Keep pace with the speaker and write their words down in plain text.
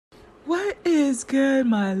is good,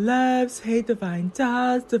 my loves? Hey, divine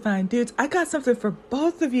dolls, divine dudes. I got something for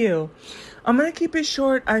both of you. I'm going to keep it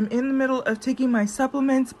short. I'm in the middle of taking my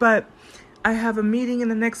supplements, but I have a meeting in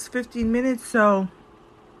the next 15 minutes, so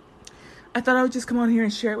I thought I would just come on here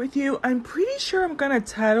and share it with you. I'm pretty sure I'm going to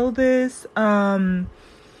title this,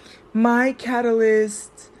 My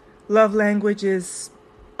Catalyst Love Languages,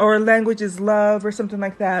 or Language is Love, or something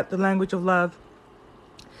like that, the language of love.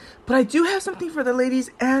 But I do have something for the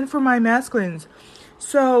ladies and for my masculines.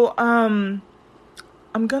 So, I'm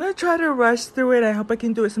going to try to rush through it. I hope I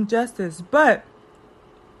can do it some justice. But,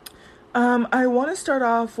 I want to start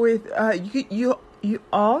off with, you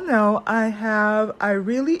all know I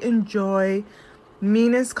really enjoy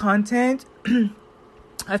Mina's content.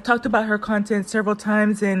 I've talked about her content several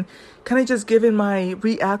times and kind of just given my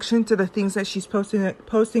reaction to the things that she's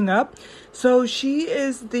posting up. So she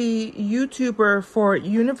is the YouTuber for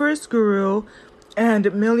Universe Guru and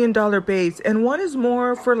 $1 Million Babes. And one is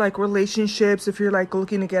more for like relationships, if you're like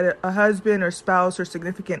looking to get a husband or spouse or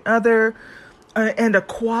significant other, and a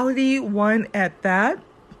quality one at that.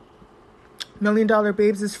 $1 Million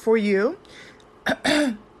Babes is for you.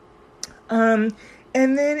 And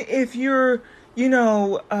then if you're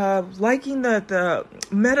liking the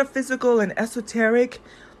metaphysical and esoteric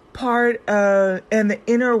part and the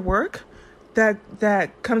inner work that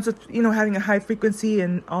comes with, having a high frequency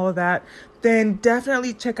and all of that, then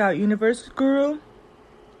definitely check out Universe Guru.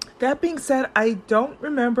 That being said, I don't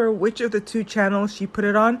remember which of the two channels she put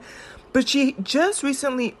it on, but she just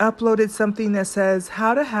recently uploaded something that says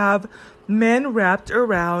how to have men wrapped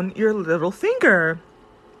around your little finger.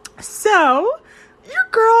 So your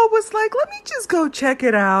girl was like, let me just go check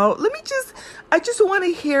it out. I just want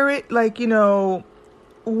to hear it. Like,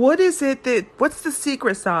 what is it what's the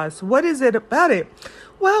secret sauce? What is it about it?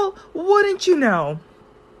 Well, wouldn't you know?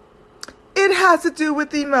 It has to do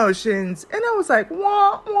with emotions. And I was like,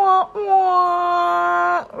 wah, wah,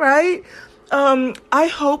 wah, right? I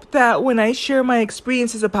hope that when I share my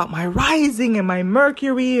experiences about my rising and my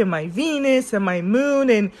Mercury and my Venus and my moon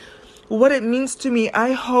and what it means to me,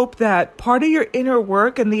 I hope that part of your inner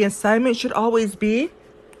work and the assignment should always be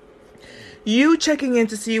you checking in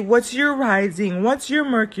to see what's your rising, what's your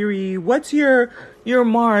Mercury, what's your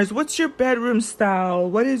Mars, what's your bedroom style,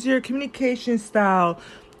 what is your communication style,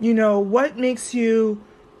 what makes you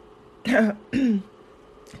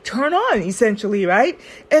turn on, essentially, right?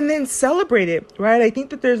 And then celebrate it, right? I think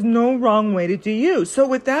that there's no wrong way to do you. So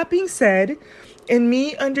with that being said, and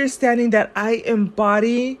me understanding that I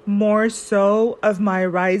embody more so of my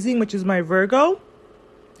rising, which is my Virgo,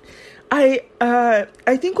 I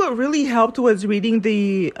think what really helped was reading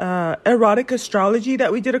the erotic astrology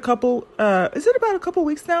that we did about a couple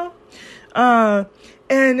weeks now? And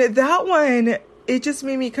that one, it just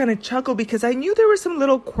made me kind of chuckle because I knew there were some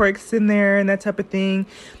little quirks in there and that type of thing.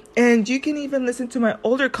 And you can even listen to my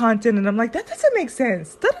older content and I'm like, that doesn't make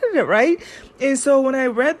sense, right? And so when I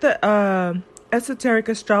read the esoteric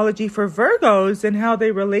astrology for Virgos and how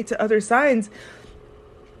they relate to other signs,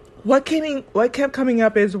 what kept coming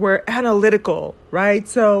up is we're analytical, right?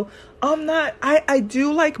 So I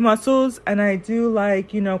do like muscles and I do like,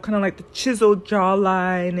 kind of like the chiseled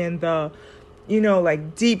jawline and the,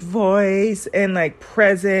 like deep voice and like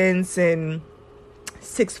presence and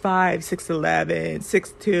 6'5", 6'11",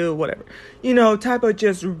 6'2", whatever, type of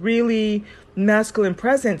just really masculine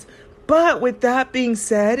presence. But with that being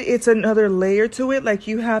said, it's another layer to it. Like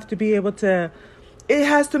you have to be able to, it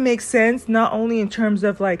has to make sense, not only in terms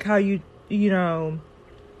of like how you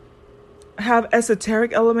have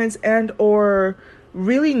esoteric elements and or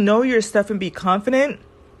really know your stuff and be confident,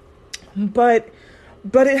 but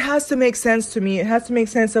it has to make sense to me. It has to make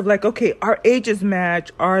sense of like, okay, our ages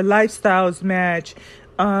match, our lifestyles match,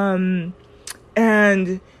 and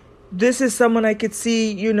this is someone I could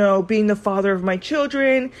see, being the father of my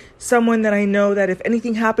children, someone that I know that if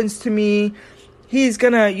anything happens to me, he's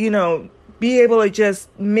gonna, be able to just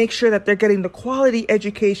make sure that they're getting the quality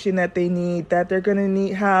education that they need, that they're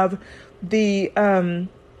gonna have the,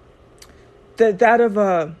 that of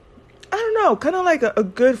a, I don't know, kind of like a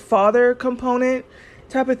good father component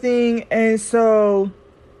type of thing. And so,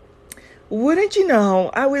 wouldn't you know,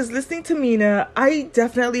 I was listening to Mina. I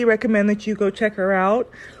definitely recommend that you go check her out.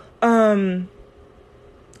 And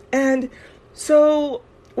so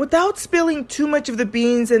without spilling too much of the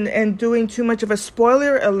beans and doing too much of a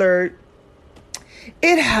spoiler alert,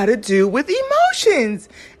 it had to do with emotions.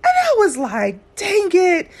 And I was like, dang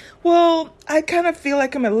it. Well, I kind of feel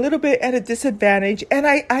like I'm a little bit at a disadvantage. And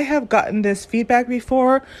I have gotten this feedback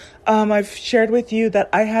before. I've shared with you that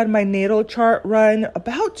I had my natal chart run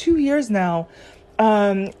about 2 years now.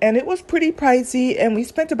 And it was pretty pricey. And we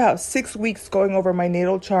spent about 6 weeks going over my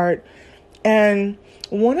natal chart. And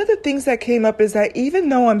one of the things that came up is that even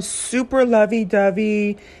though I'm super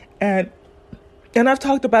lovey-dovey and I've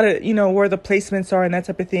talked about it, where the placements are and that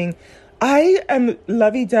type of thing, I am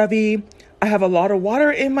lovey-dovey. I have a lot of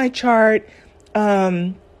water in my chart.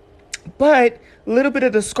 But a little bit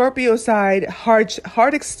of the Scorpio side,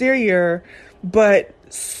 hard exterior, but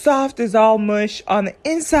soft as all mush on the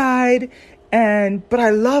inside. But I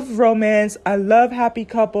love romance. I love happy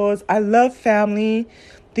couples. I love family.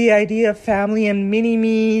 The idea of family and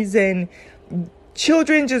mini-me's and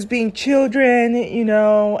children just being children,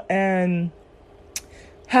 and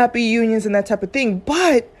happy unions and that type of thing.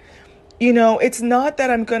 But it's not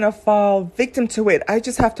that I'm going to fall victim to it. I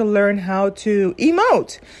just have to learn how to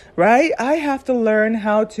emote, right? I have to learn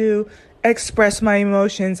how to express my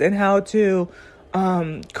emotions and how to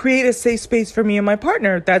create a safe space for me and my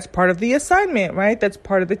partner. That's part of the assignment, right? That's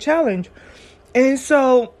part of the challenge. And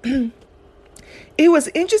so it was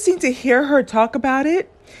interesting to hear her talk about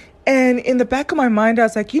it. And in the back of my mind, I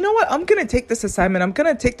was like, you know what? I'm going to take this assignment. I'm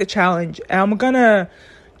going to take the challenge. I'm going to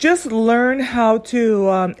just learn how to,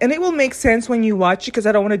 and it will make sense when you watch it because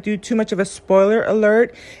I don't want to do too much of a spoiler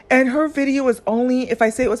alert. And her video was only, if I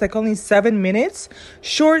say it was like only 7 minutes,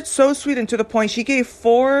 short, so sweet and to the point. She gave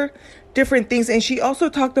 4 different things. And she also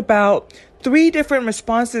talked about 3 different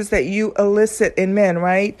responses that you elicit in men,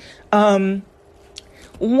 right?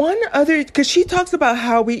 One other, because she talks about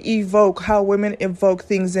how women evoke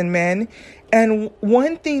things in men. And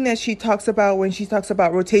one thing that she talks about when she talks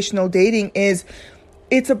about rotational dating is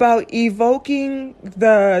it's about evoking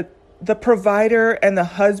the provider and the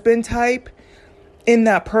husband type in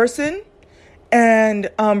that person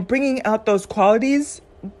and bringing out those qualities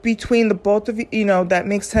between the both of you, that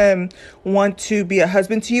makes him want to be a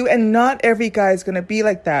husband to you. And not every guy is going to be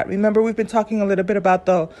like that. Remember, we've been talking a little bit about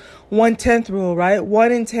the 1/10 rule, right?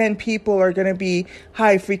 1 in 10 people are going to be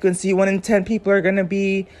high frequency. 1 in 10 people are going to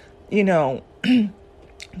be,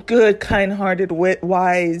 good, kind-hearted,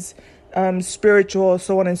 wise, spiritual,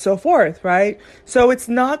 so on and so forth, right? So it's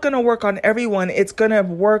not going to work on everyone. It's going to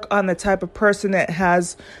work on the type of person that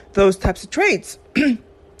has those types of traits.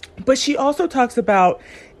 But she also talks about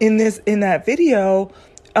in that video,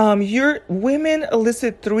 your women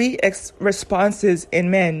elicit 3 responses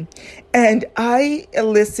in men. And I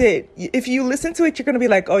elicit, if you listen to it, you're going to be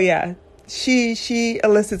like, oh yeah, she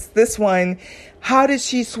elicits this one. How did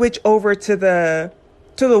she switch over to the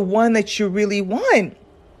one that you really want?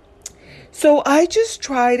 So I just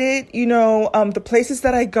tried it, the places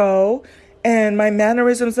that I go and my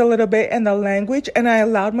mannerisms a little bit and the language, and I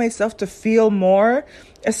allowed myself to feel more,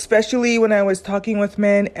 especially when I was talking with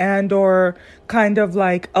men and or kind of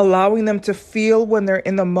like allowing them to feel when they're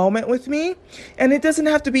in the moment with me. And it doesn't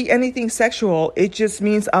have to be anything sexual. It just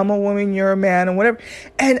means I'm a woman, you're a man, and whatever.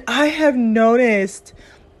 And I have noticed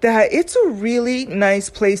that it's a really nice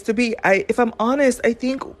place to be. If I'm honest, I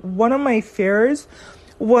think one of my fears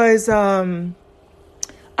was I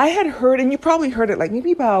had heard, and you probably heard it like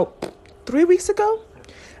maybe about 3 weeks ago.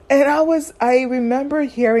 And I remember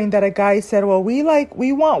hearing that a guy said, well, we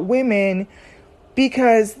want women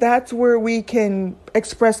because that's where we can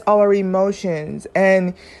express all our emotions.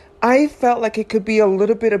 And I felt like it could be a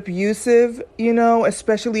little bit abusive,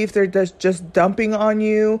 especially if they're just dumping on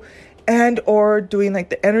you and or doing like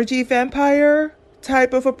the energy vampire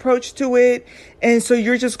type of approach to it. And so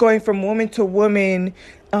you're just going from woman to woman,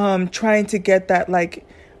 trying to get that like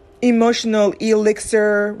emotional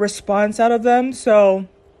elixir response out of them. So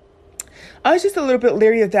I was just a little bit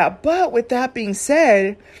leery of that. But with that being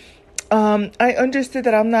said, I understood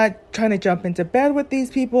that I'm not trying to jump into bed with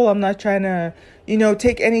these people. I'm not trying to,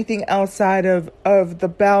 take anything outside of the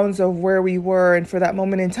bounds of where we were and for that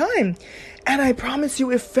moment in time. And I promise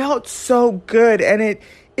you, it felt so good. And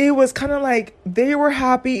it was kind of like they were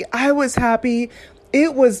happy. I was happy.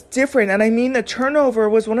 It was different. And I mean, the turnover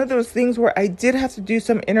was one of those things where I did have to do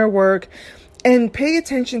some inner work and pay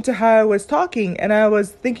attention to how I was talking. And I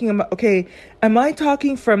was thinking about, okay, am I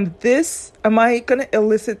talking from this? Am I going to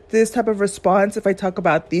elicit this type of response if I talk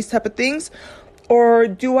about these type of things? Or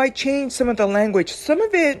do I change some of the language? Some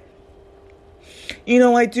of it,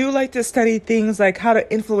 I do like to study things like how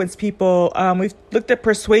to influence people. We've looked at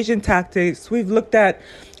persuasion tactics. We've looked at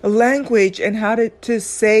language and how to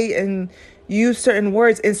say and use certain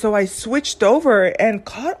words. And so I switched over and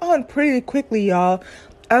caught on pretty quickly, y'all.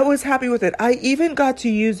 I was happy with it. I even got to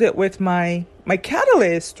use it with my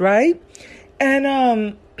catalyst, right?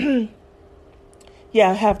 And yeah,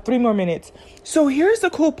 I have 3 more minutes. So here's the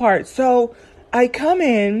cool part. So I come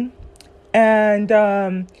in and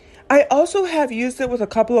I also have used it with a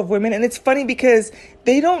couple of women, and it's funny because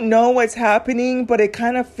they don't know what's happening, but it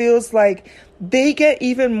kind of feels like they get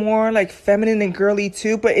even more like feminine and girly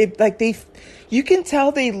too. But it like you can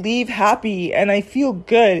tell they leave happy, and I feel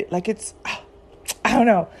good. Like it's, I don't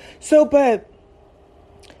know. So, but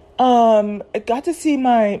I got to see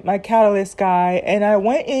my Catalyst guy, and I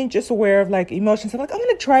went in just aware of like emotions. I'm like, I'm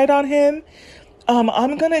gonna try it on him.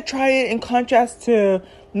 I'm gonna try it in contrast to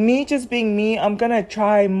me just being me. I'm gonna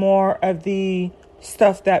try more of the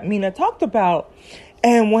stuff that Mina talked about.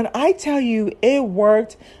 And when I tell you it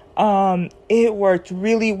worked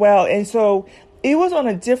really well. And so it was on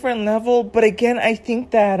a different level. But again, I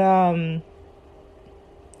think that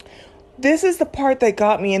this is the part that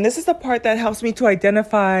got me, and this is the part that helps me to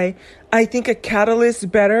identify, I think, a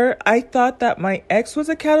catalyst better. I thought that my ex was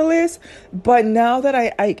a catalyst, but now that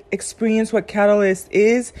I experience what catalyst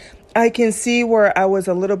is, I can see where I was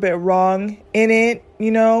a little bit wrong in it,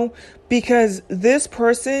 because this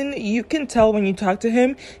person, you can tell when you talk to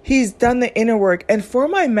him, he's done the inner work. And for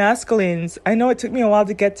my masculines, I know it took me a while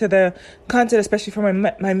to get to the content, especially for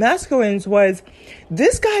my masculines, was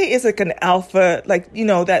this guy is like an alpha, like,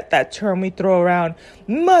 that term we throw around,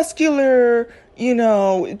 muscular,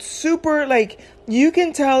 it's super, like, you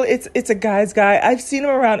can tell it's a guy's guy. I've seen him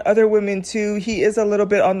around other women too. He is a little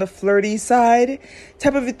bit on the flirty side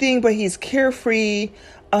type of a thing, but he's carefree,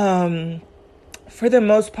 for the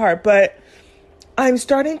most part. But I'm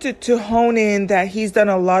starting to hone in that he's done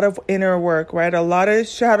a lot of inner work, right? A lot of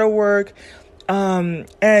shadow work. And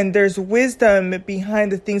there's wisdom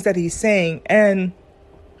behind the things that he's saying. And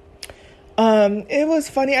it was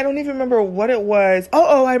funny. I don't even remember what it was.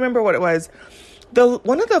 Oh, I remember what it was.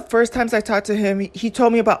 One of the first times I talked to him, he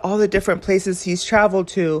told me about all the different places he's traveled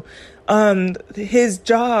to. His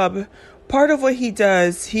job, part of what he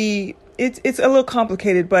does, it's a little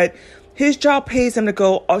complicated, but his job pays him to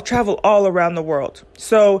travel all around the world.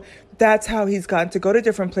 So that's how he's gotten to go to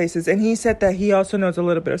different places. And he said that he also knows a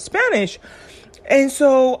little bit of Spanish. And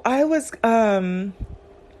so I was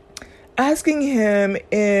asking him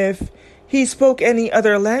if he spoke any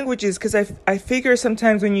other languages, because I figure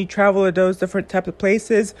sometimes when you travel to those different types of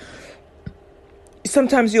places,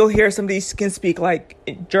 sometimes you'll hear somebody can speak like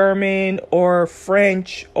German or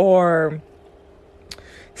French or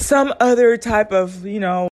some other type of,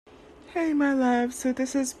 Hey, my love. So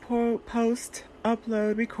this is post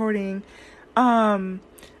upload recording.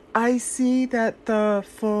 I see that the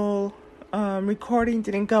full recording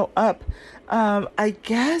didn't go up. I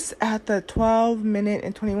guess at the 12 minute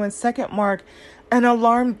and 21 second mark, an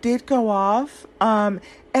alarm did go off. And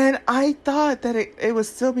I thought that it was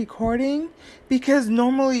still recording, because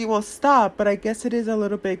normally it will stop, but I guess it is a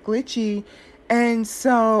little bit glitchy. And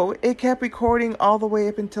so it kept recording all the way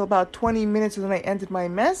up until about 20 minutes when I ended my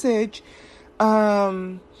message.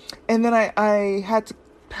 And then I had to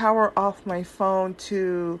power off my phone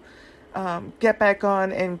to get back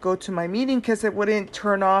on and go to my meeting, because it wouldn't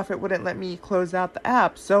turn off. It wouldn't let me close out the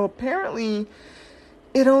app. So apparently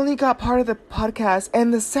it only got part of the podcast.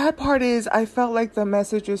 And the sad part is I felt like the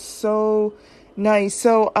message was so nice.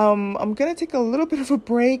 So I'm going to take a little bit of a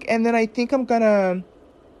break, and then I think y'all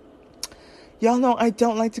know I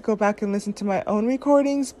don't like to go back and listen to my own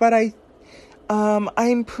recordings, but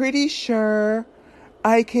I'm pretty sure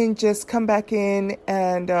I can just come back in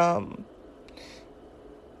and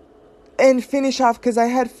finish off, because I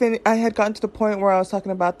had gotten to the point where I was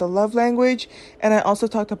talking about the love language, and I also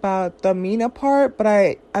talked about the Mina part, but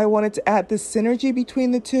I wanted to add the synergy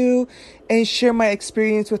between the two and share my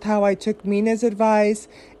experience with how I took Mina's advice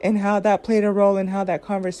and how that played a role in how that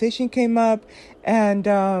conversation came up.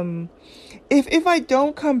 And if I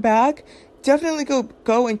don't come back, definitely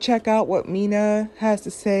go and check out what Mina has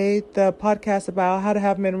to say, the podcast about how to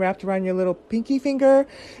have men wrapped around your little pinky finger.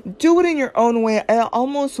 Do it in your own way. I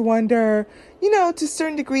almost wonder, to a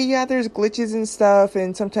certain degree, yeah, there's glitches and stuff,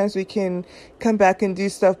 and sometimes we can come back and do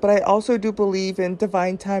stuff, but I also do believe in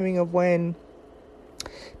divine timing of when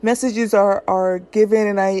messages are given.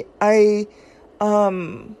 And I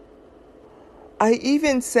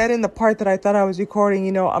even said in the part that I thought I was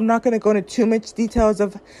recording, I'm not going to go into too much details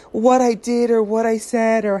of what I did or what I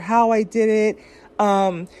said or how I did it.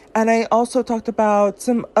 And I also talked about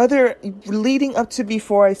some other leading up to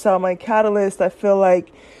before I saw my catalyst. I feel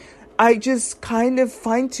like I just kind of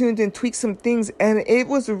fine-tuned and tweaked some things, and it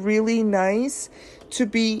was really nice to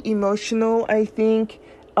be emotional, I think.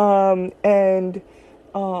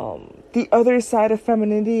 The other side of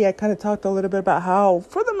femininity, I kind of talked a little bit about how,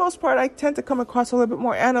 for the most part, I tend to come across a little bit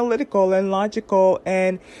more analytical and logical,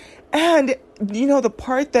 and the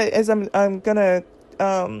part that, as I'm gonna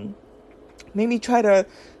maybe try to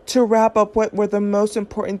to wrap up what were the most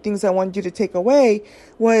important things I wanted you to take away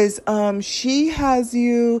was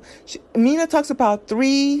Mina talks about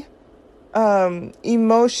three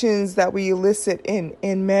emotions that we elicit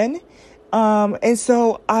in men. And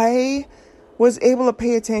so I was able to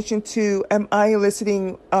pay attention to, am I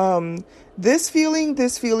eliciting this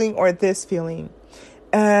feeling, or this feeling?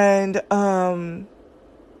 And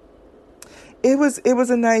it was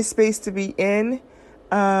a nice space to be in.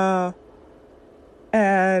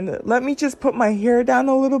 And let me just put my hair down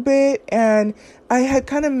a little bit. And I had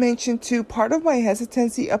kind of mentioned too, part of my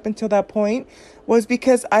hesitancy up until that point was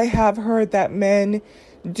because I have heard that men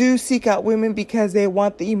do seek out women because they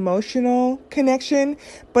want the emotional connection.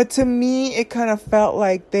 But to me, it kind of felt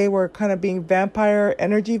like they were kind of being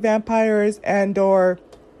energy vampires, and or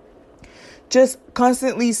just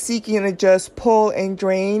constantly seeking to just pull and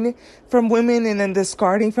drain from women and then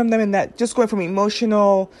discarding from them, and that just going from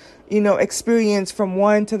emotional, experience from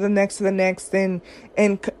one to the next. And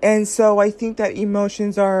so I think that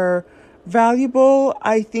emotions are valuable.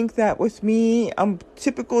 I think that with me, I'm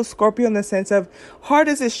typical Scorpio in the sense of hard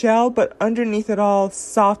as a shell, but underneath it all,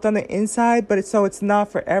 soft on the inside. But it's not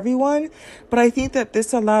for everyone. But I think that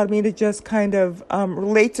this allowed me to just kind of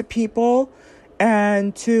relate to people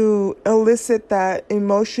and to elicit that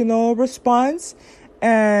emotional response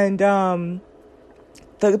and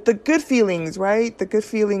the good feelings, right? The good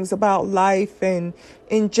feelings about life and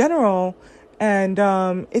in general. And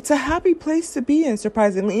it's a happy place to be in,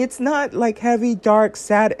 surprisingly. It's not like heavy, dark,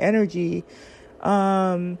 sad energy.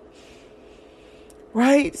 Right?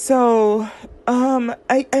 So I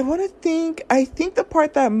think the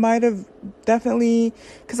part that might have definitely,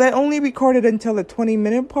 because I only recorded until the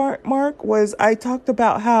 20-minute mark, was I talked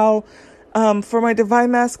about how for my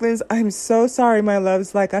divine masculines, I'm so sorry, my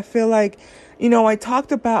loves. Like, I feel like, I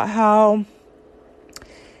talked about how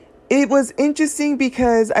it was interesting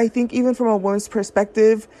because I think even from a woman's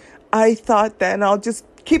perspective, I thought that, and I'll just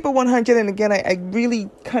keep it 100. And again, I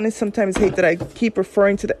really kind of sometimes hate that I keep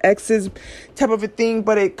referring to the exes type of a thing,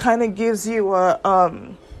 but it kind of gives you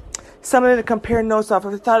something to compare notes off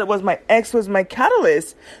of. I thought it was my ex was my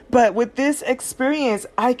catalyst, but with this experience,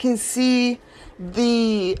 I can see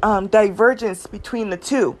the divergence between the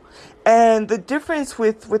two. And the difference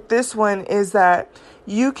with this one is that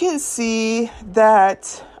you can see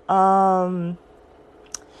that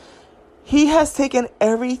he has taken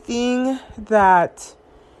everything that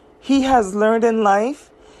he has learned in life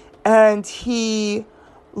and he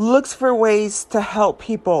looks for ways to help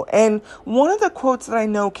people. And one of the quotes that I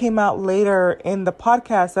know came out later in the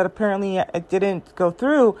podcast that apparently it didn't go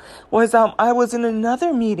through was I was in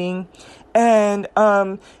another meeting, and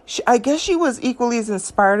I guess she was equally as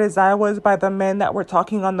inspired as I was by the men that were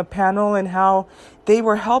talking on the panel and how they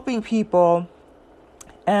were helping people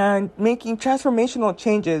and making transformational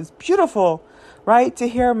changes. Beautiful, right? To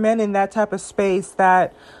hear men in that type of space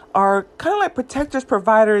that are kind of like protectors,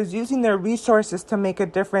 providers, using their resources to make a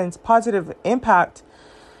difference, positive impact,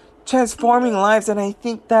 transforming lives. And I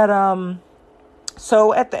think that,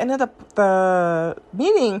 so at the end of the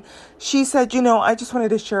meeting, she said, I just wanted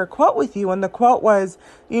to share a quote with you. And the quote was,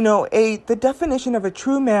 the definition of a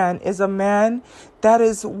true man is a man that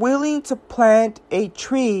is willing to plant a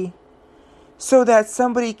tree so that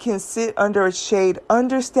somebody can sit under its shade,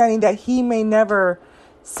 understanding that he may never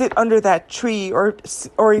sit under that tree or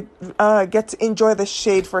get to enjoy the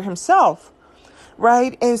shade for himself,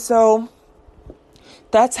 right? And so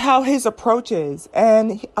that's how his approach is.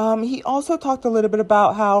 And he also talked a little bit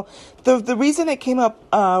about how the reason it came up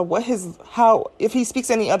if he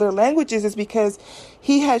speaks any other languages is because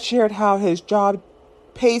he had shared how his job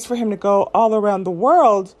pays for him to go all around the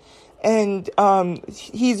world. And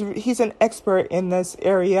he's an expert in this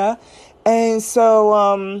area. And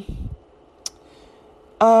so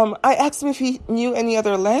I asked him if he knew any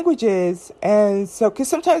other languages. And so, because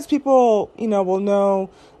sometimes people, will know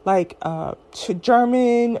like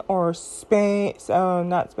German or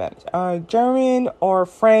German or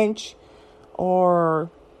French or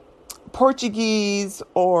Portuguese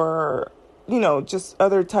or just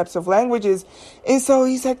other types of languages. And so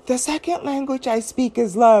he's like, the second language I speak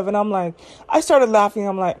is love. And I'm like, I started laughing.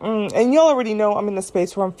 I'm like, and y'all already know I'm in the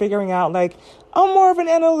space where I'm figuring out, like, I'm more of an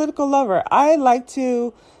analytical lover. I like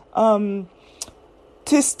to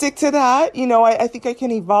stick to that. I think I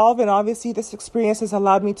can evolve. And obviously this experience has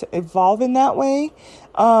allowed me to evolve in that way.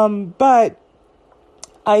 But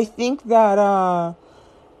I think that,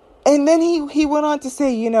 and then he went on to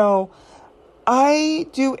say, I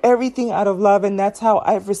do everything out of love, and that's how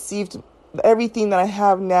I've received everything that I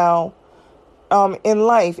have now in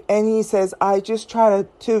life. And he says, I just try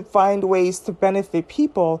to find ways to benefit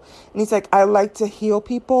people. And he's like, I like to heal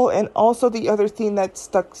people. And also the other thing that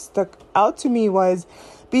stuck out to me was,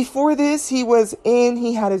 before this, he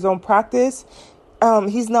had his own practice.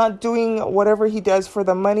 He's not doing whatever he does for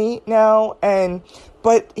the money now.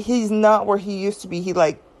 But he's not where he used to be. He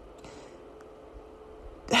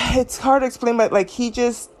it's hard to explain, but like, he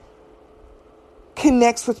just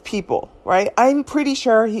connects with people, right? I'm pretty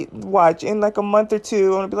sure in like a month or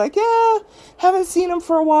two, I'm gonna be like, yeah, haven't seen him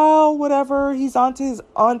for a while, whatever. He's on to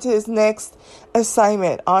his next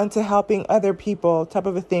assignment, on to helping other people, type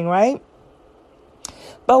of a thing, right?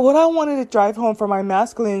 But what I wanted to drive home for my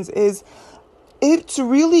masculines is, it's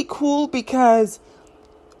really cool because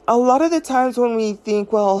a lot of the times when we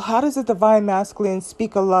think, well, how does a divine masculine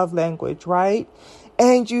speak a love language, right?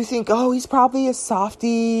 And you think, oh, he's probably a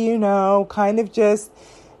softie, kind of just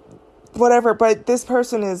whatever. But this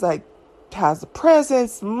person is like, has a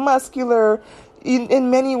presence, muscular. In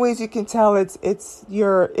many ways, you can tell it's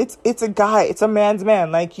a guy. It's a man's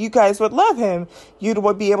man. Like, you guys would love him. You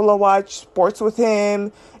would be able to watch sports with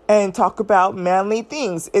him and talk about manly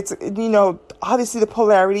things. It's, obviously the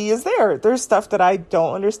polarity is there. There's stuff that I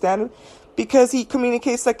don't understand, because he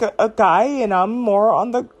communicates like a guy, and I'm more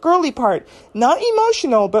on the girly part. Not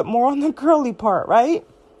emotional, but more on the girly part, right?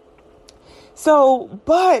 So,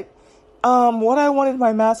 but what I wanted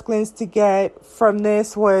my masculines to get from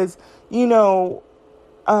this was, we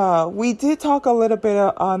did talk a little bit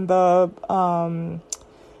on the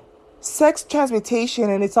sex transmutation,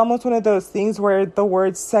 and it's almost one of those things where the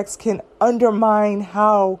word sex can undermine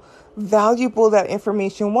how valuable that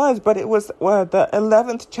information was. But it was the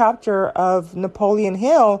 11th chapter of Napoleon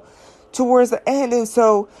Hill towards the end. And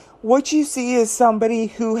so what you see is somebody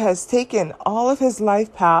who has taken all of his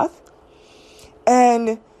life path.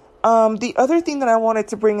 And the other thing that I wanted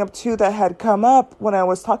to bring up too, that had come up when I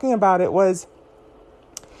was talking about it, was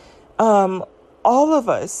all of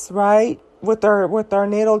us, right, with our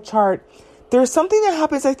natal chart, there's something that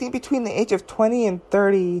happens, I think, between the age of 20 and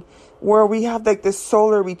 30, where we have like this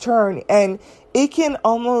solar return, and it can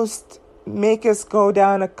almost make us go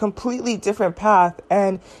down a completely different path,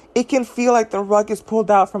 and it can feel like the rug is pulled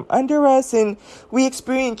out from under us, and we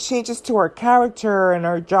experience changes to our character and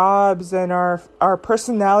our jobs and our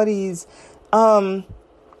personalities. And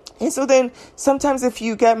so then sometimes if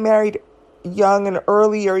you get married young and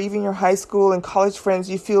early, or even your high school and college friends,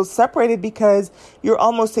 you feel separated because you're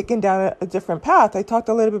almost taken down a different path. I talked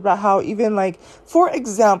a little bit about how, even like, for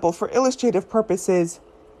example, for illustrative purposes,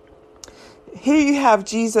 here you have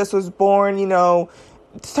Jesus was born,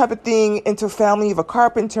 this type of thing, into a family of a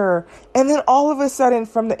carpenter. And then all of a sudden,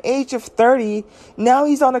 from the age of 30, now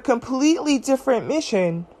he's on a completely different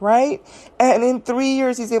mission, right? And in 3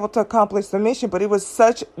 years, he's able to accomplish the mission. But it was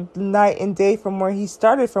such night and day from where he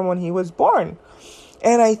started, from when he was born.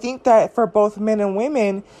 And I think that for both men and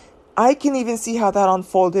women, I can even see how that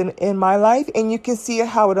unfolded in my life, and you can see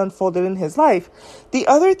how it unfolded in his life. The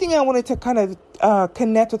other thing I wanted to kind of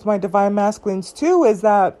connect with my divine masculines too is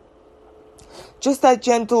that, just that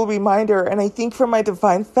gentle reminder. And I think for my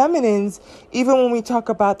divine feminines, even when we talk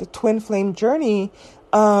about the twin flame journey,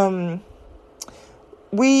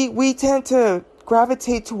 we tend to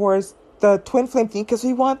gravitate towards the twin flame thing because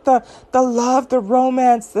we want the love, the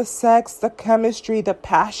romance, the sex, the chemistry, the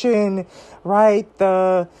passion, right?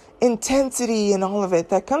 The intensity and all of it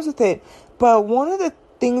that comes with it. But one of the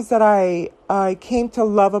things that I came to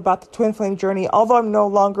love about the twin flame journey, although I'm no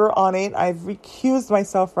longer on it, I've recused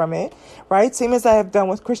myself from it, right? Same as I have done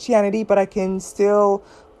with Christianity, but I can still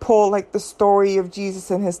pull like the story of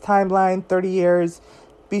Jesus and his timeline, 30 years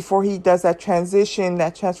before he does that transition,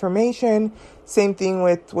 that transformation. Same thing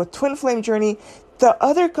with twin flame journey. The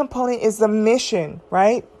other component is the mission,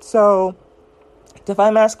 right? So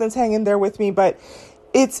divine masculines, hang in there with me, but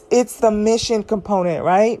it's the mission component,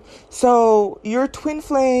 right? So your twin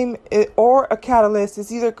flame or a catalyst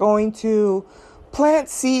is either going to plant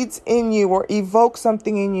seeds in you or evoke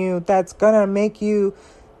something in you that's going to make you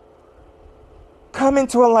come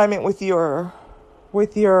into alignment with your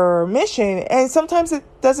mission. And sometimes it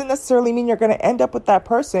doesn't necessarily mean you're going to end up with that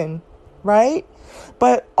person, right?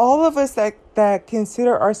 But all of us that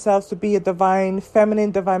consider ourselves to be a divine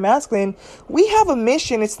feminine, divine masculine, we have a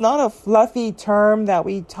mission. It's not a fluffy term that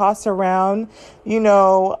we toss around,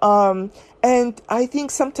 and I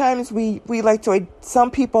think sometimes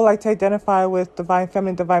some people like to identify with divine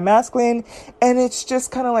feminine, divine masculine, and it's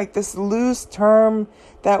just kind of like this loose term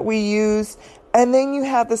that we use. And then you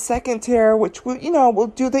have the second tier, which we'll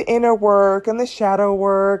do the inner work and the shadow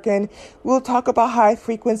work, and we'll talk about high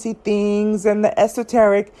frequency things and the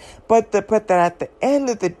esoteric. But at the end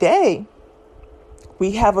of the day,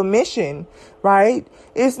 We have a mission, right?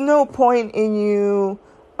 There's no point in you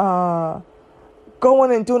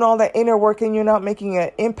going and doing all that inner work and you're not making an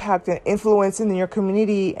impact and influence in your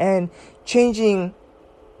community and changing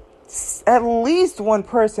at least one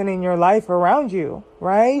person in your life around you,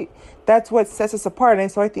 right? That's what sets us apart.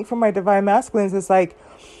 And so I think for my divine masculines, it's like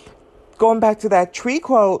going back to that tree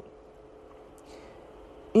quote,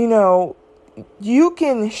 you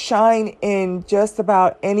can shine in just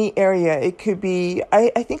about any area. It could be,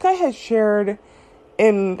 I think I had shared,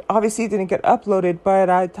 and obviously it didn't get uploaded, but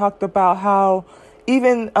I talked about how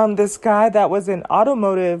even this guy that was in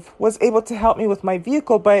automotive was able to help me with my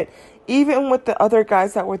vehicle. But even with the other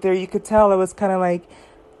guys that were there, you could tell it was kind of like,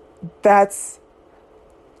 that's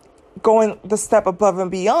going the step above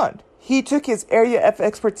and beyond. He took his area of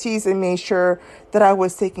expertise and made sure that I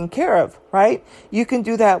was taken care of, right? You can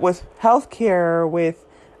do that with healthcare, with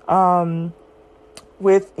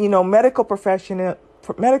medical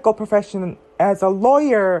profession, as a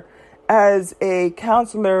lawyer, as a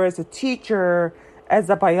counselor, as a teacher, as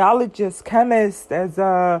a biologist, chemist, as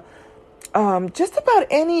a just about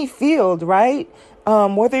any field, right?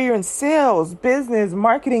 Whether you're in sales, business,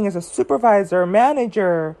 marketing, as a supervisor,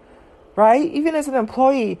 manager, right? Even as an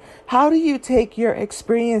employee, how do you take your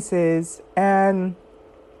experiences and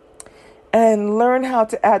learn how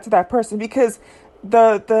to add to that person? Because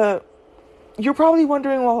you're probably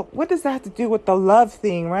wondering, well, what does that have to do with the love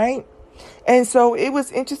thing, right? And so it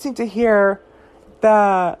was interesting to hear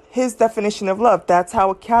his definition of love. That's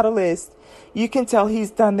how a catalyst, you can tell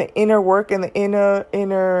he's done the inner work and the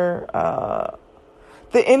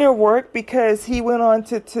inner work, because he went on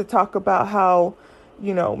to talk about how,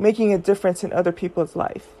 making a difference in other people's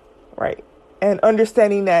life, right? And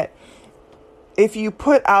understanding that if you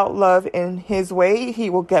put out love in his way, he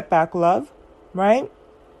will get back love, right?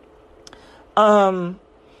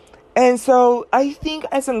 And so I think,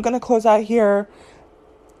 as I'm going to close out here,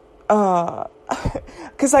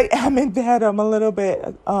 because I am in bed, I'm a little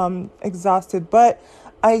bit exhausted, but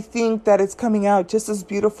I think that it's coming out just as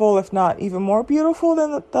beautiful, if not even more beautiful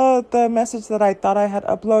than the message that I thought I had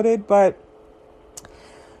uploaded. But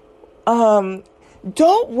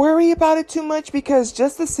don't worry about it too much, because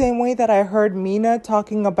just the same way that I heard Mina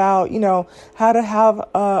talking about, how to have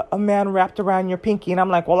a man wrapped around your pinky. And I'm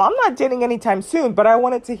like, well, I'm not dating anytime soon, but I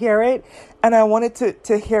wanted to hear it. And I wanted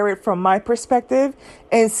to hear it from my perspective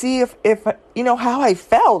and see if how I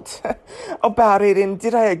felt about it. And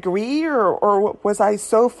did I agree or was I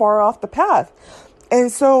so far off the path?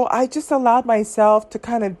 And so I just allowed myself to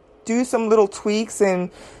kind of do some little tweaks,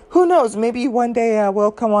 and who knows, maybe one day I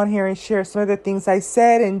will come on here and share some of the things I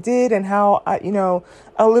said and did, and how,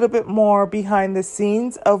 a little bit more behind the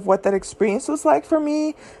scenes of what that experience was like for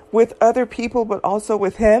me with other people, but also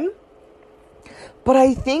with him. But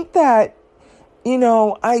I think that,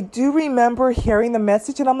 I do remember hearing the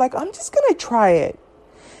message, and I'm like, I'm just going to try it.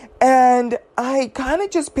 And I kind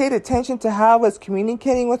of just paid attention to how I was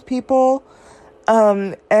communicating with people.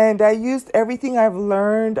 And I used everything I've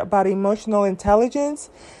learned about emotional intelligence,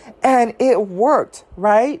 and it worked,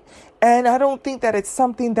 right? And I don't think that it's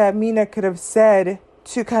something that Mina could have said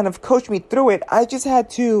to kind of coach me through it. I just had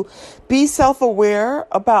to be self-aware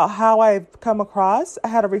about how I've come across. I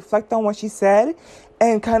had to reflect on what she said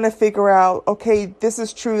and kind of figure out, okay, this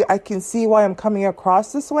is true. I can see why I'm coming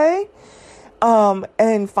across this way,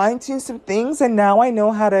 and fine-tune some things. And now I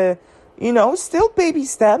know how to, still baby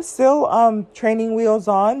steps, still training wheels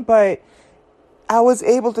on, but I was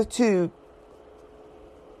able to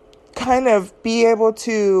kind of be able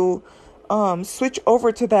to switch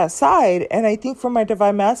over to that side. And I think for my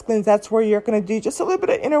divine masculines, that's where you're going to do just a little bit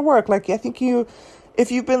of inner work. Like, I think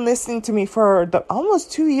if you've been listening to me for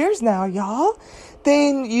almost 2 years now, y'all,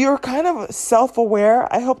 then you're kind of self-aware.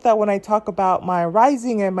 I hope that when I talk about my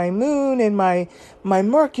rising and my moon and my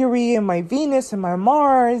Mercury and my Venus and my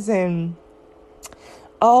Mars and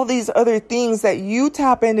all these other things, that you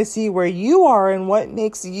tap in to see where you are and what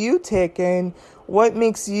makes you tick and what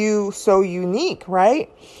makes you so unique,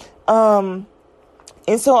 right? And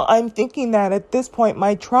so I'm thinking that at this point,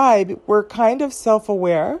 my tribe, we're kind of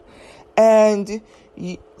self-aware. And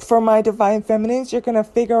for my divine feminines, you're going to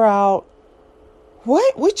figure out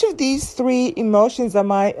which of these three emotions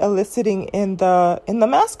am I eliciting in the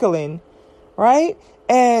masculine, right?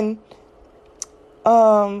 And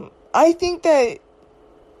I think that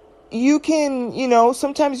you can,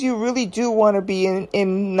 sometimes you really do want to be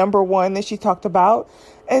in number one that she talked about,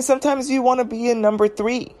 and sometimes you want to be in number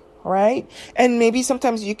three, right? And maybe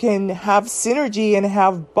sometimes you can have synergy and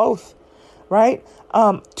have both, right?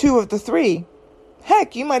 Two of the three.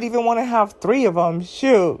 Heck, you might even want to have three of them.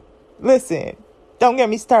 Shoot, listen. Don't get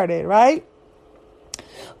me started, right?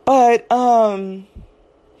 But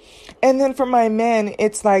and then for my men,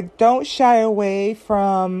 it's like, don't shy away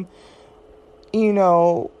from, you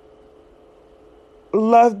know,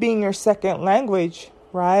 love being your second language,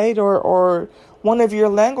 right? Or one of your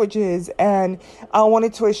languages. And I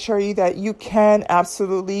wanted to assure you that you can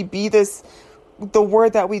absolutely be this, the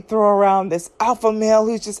word that we throw around, this alpha male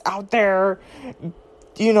who's just out there,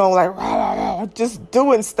 you know, like rah, rah, rah, just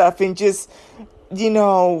doing stuff and just, you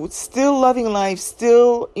know, still loving life,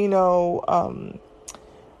 still, you know,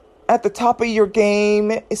 at the top of your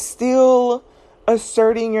game, still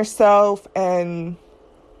asserting yourself and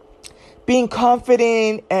being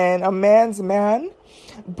confident and a man's man,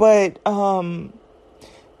 but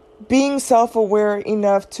being self-aware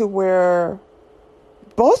enough to where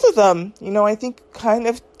both of them, you know, I think kind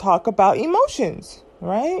of talk about emotions,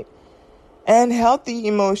 right? And healthy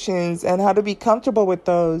emotions and how to be comfortable with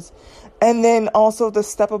those. And then also the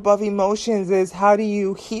step above emotions is, how do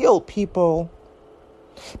you heal people?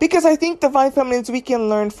 Because I think Divine Feminines, we can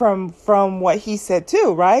learn from what he said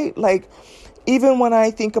too, right? Like, even when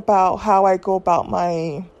I think about how I go about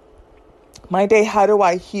my day, how do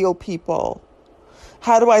I heal people?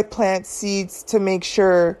 How do I plant seeds to make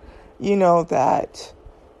sure, you know, that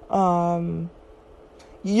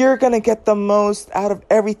you're going to get the most out of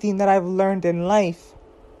everything that I've learned in life,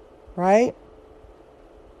 right?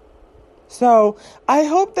 So I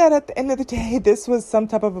hope that at the end of the day, this was some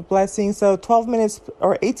type of a blessing. So 12 minutes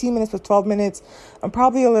or 18 minutes with 12 minutes. I'm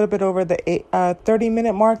probably a little bit over the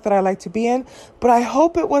 30-minute mark that I like to be in. But I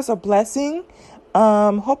hope it was a blessing.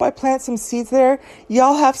 Hope I plant some seeds there.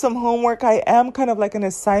 Y'all have some homework. I am kind of like an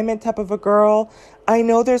assignment type of a girl. I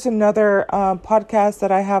know there's another podcast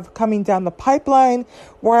that I have coming down the pipeline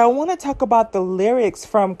where I want to talk about the lyrics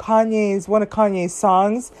from one of Kanye's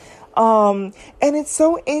songs. And it's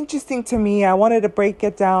so interesting to me. I wanted to break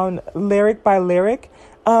it down lyric by lyric.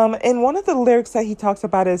 And one of the lyrics that he talks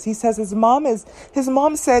about is, he says his mom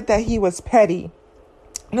said that he was petty.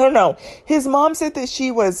 No. His mom said that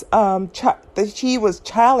she was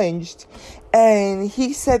challenged, and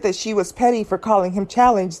he said that she was petty for calling him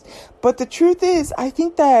challenged. But the truth is, I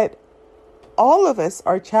think that all of us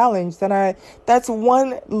are challenged, and that's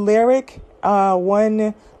one lyric,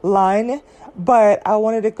 one line. But I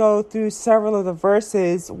wanted to go through several of the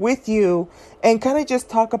verses with you and kind of just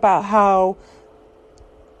talk about how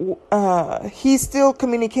he's still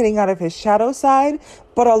communicating out of his shadow side,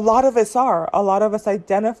 but a lot of us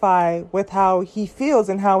identify with how he feels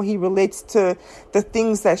and how he relates to the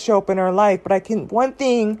things that show up in our life. But one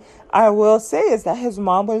thing I will say is that his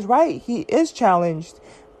mom was right. He is challenged,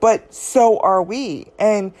 but so are we.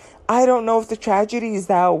 And I don't know if the tragedy is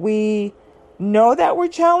that we know that we're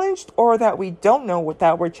challenged or that we don't know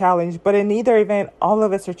that we're challenged. But in either event, all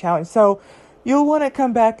of us are challenged. So you'll want to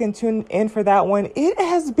come back and tune in for that one. It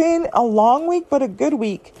has been a long week, but a good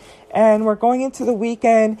week. And we're going into the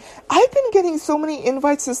weekend. I've been getting so many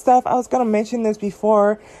invites to stuff. I was going to mention this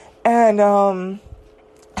before. And I'm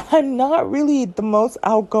not really the most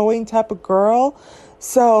outgoing type of girl.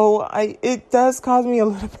 So it does cause me a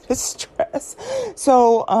little bit of stress.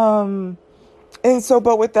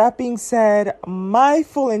 But with that being said, my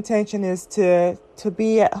full intention is to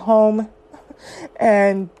be at home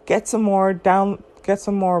and get some more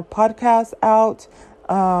podcasts out.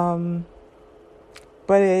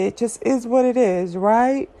 But it just is what it is,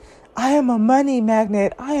 right? I am a money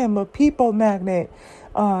magnet. I am a people magnet,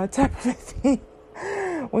 type of thing.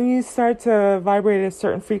 When you start to vibrate at a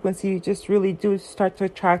certain frequency, you just really do start to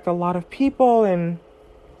attract a lot of people, and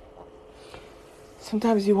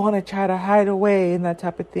sometimes you want to try to hide away and that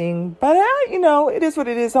type of thing. But, it is what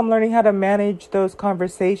it is. I'm learning how to manage those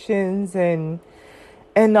conversations and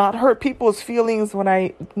not hurt people's feelings when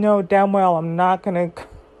I know damn well I'm not going to.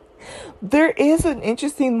 There is an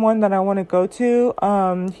interesting one that I want to go to.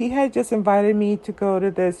 He had just invited me to go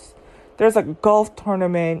to this. There's a golf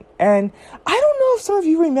tournament. And I don't know if some of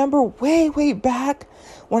you remember way, way back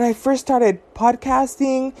when I first started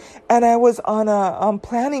podcasting, and I was on a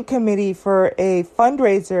planning committee for a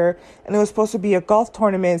fundraiser, and it was supposed to be a golf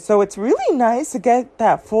tournament. So it's really nice to get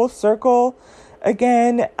that full circle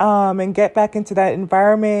again, and get back into that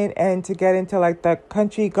environment and to get into like the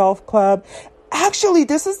country golf club. Actually,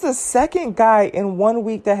 this is the second guy in 1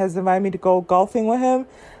 week that has invited me to go golfing with him.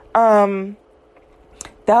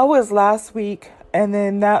 That was last week. And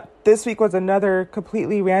then this week was another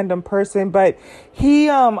completely random person, but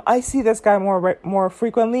I see this guy more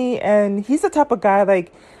frequently, and he's the type of guy,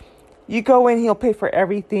 like, you go in, he'll pay for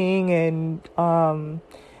everything, and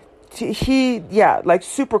like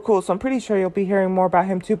super cool. So I'm pretty sure you'll be hearing more about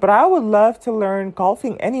him too. But I would love to learn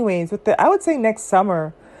golfing anyways. I would say next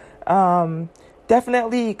summer,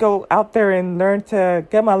 definitely go out there and learn to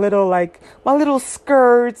get my little my little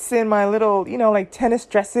skirts and my little, like tennis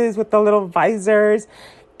dresses with the little visors,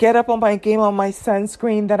 get up on my game on my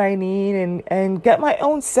sunscreen that I need, and get my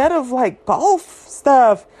own set of like golf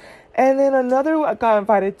stuff. And then I got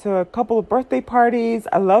invited to a couple of birthday parties.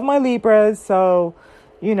 I love my Libras, so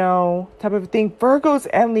type of thing. Virgos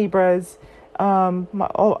and Libras,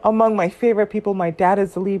 among my favorite people. My dad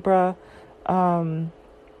is a Libra.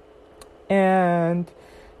 And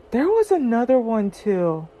there was another one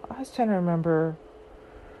too. I was trying to remember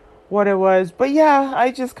what it was. But yeah,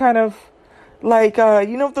 I just kind of like,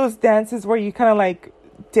 those dances where you kind of like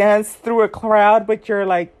dance through a crowd, but you're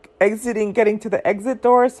like getting to the exit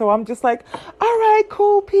door. So I'm just like, all right,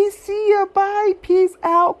 cool, peace, see ya, bye, peace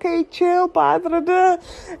out, okay, chill, bye, da, da, da.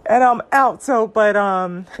 And I'm out. So, but,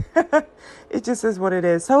 it just is what it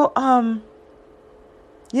is. So,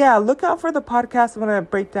 yeah, look out for the podcast. I'm going to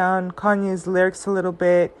break down Kanye's lyrics a little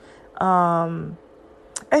bit. And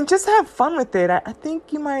just have fun with it. I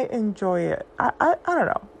think you might enjoy it. I don't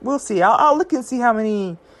know. We'll see. I'll look and see how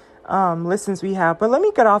many listens we have. But let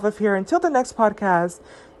me get off of here. Until the next podcast,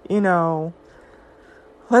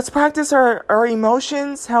 let's practice our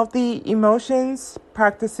emotions, healthy emotions,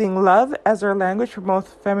 practicing love as our language for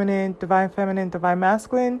both feminine, divine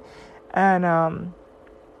masculine. And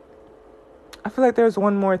I feel like there's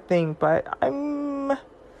one more thing, but I'm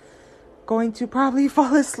going to probably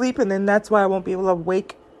fall asleep, and then that's why I won't be able to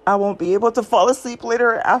wake. I won't be able to fall asleep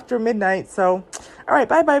later after midnight. So, all right,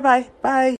 bye.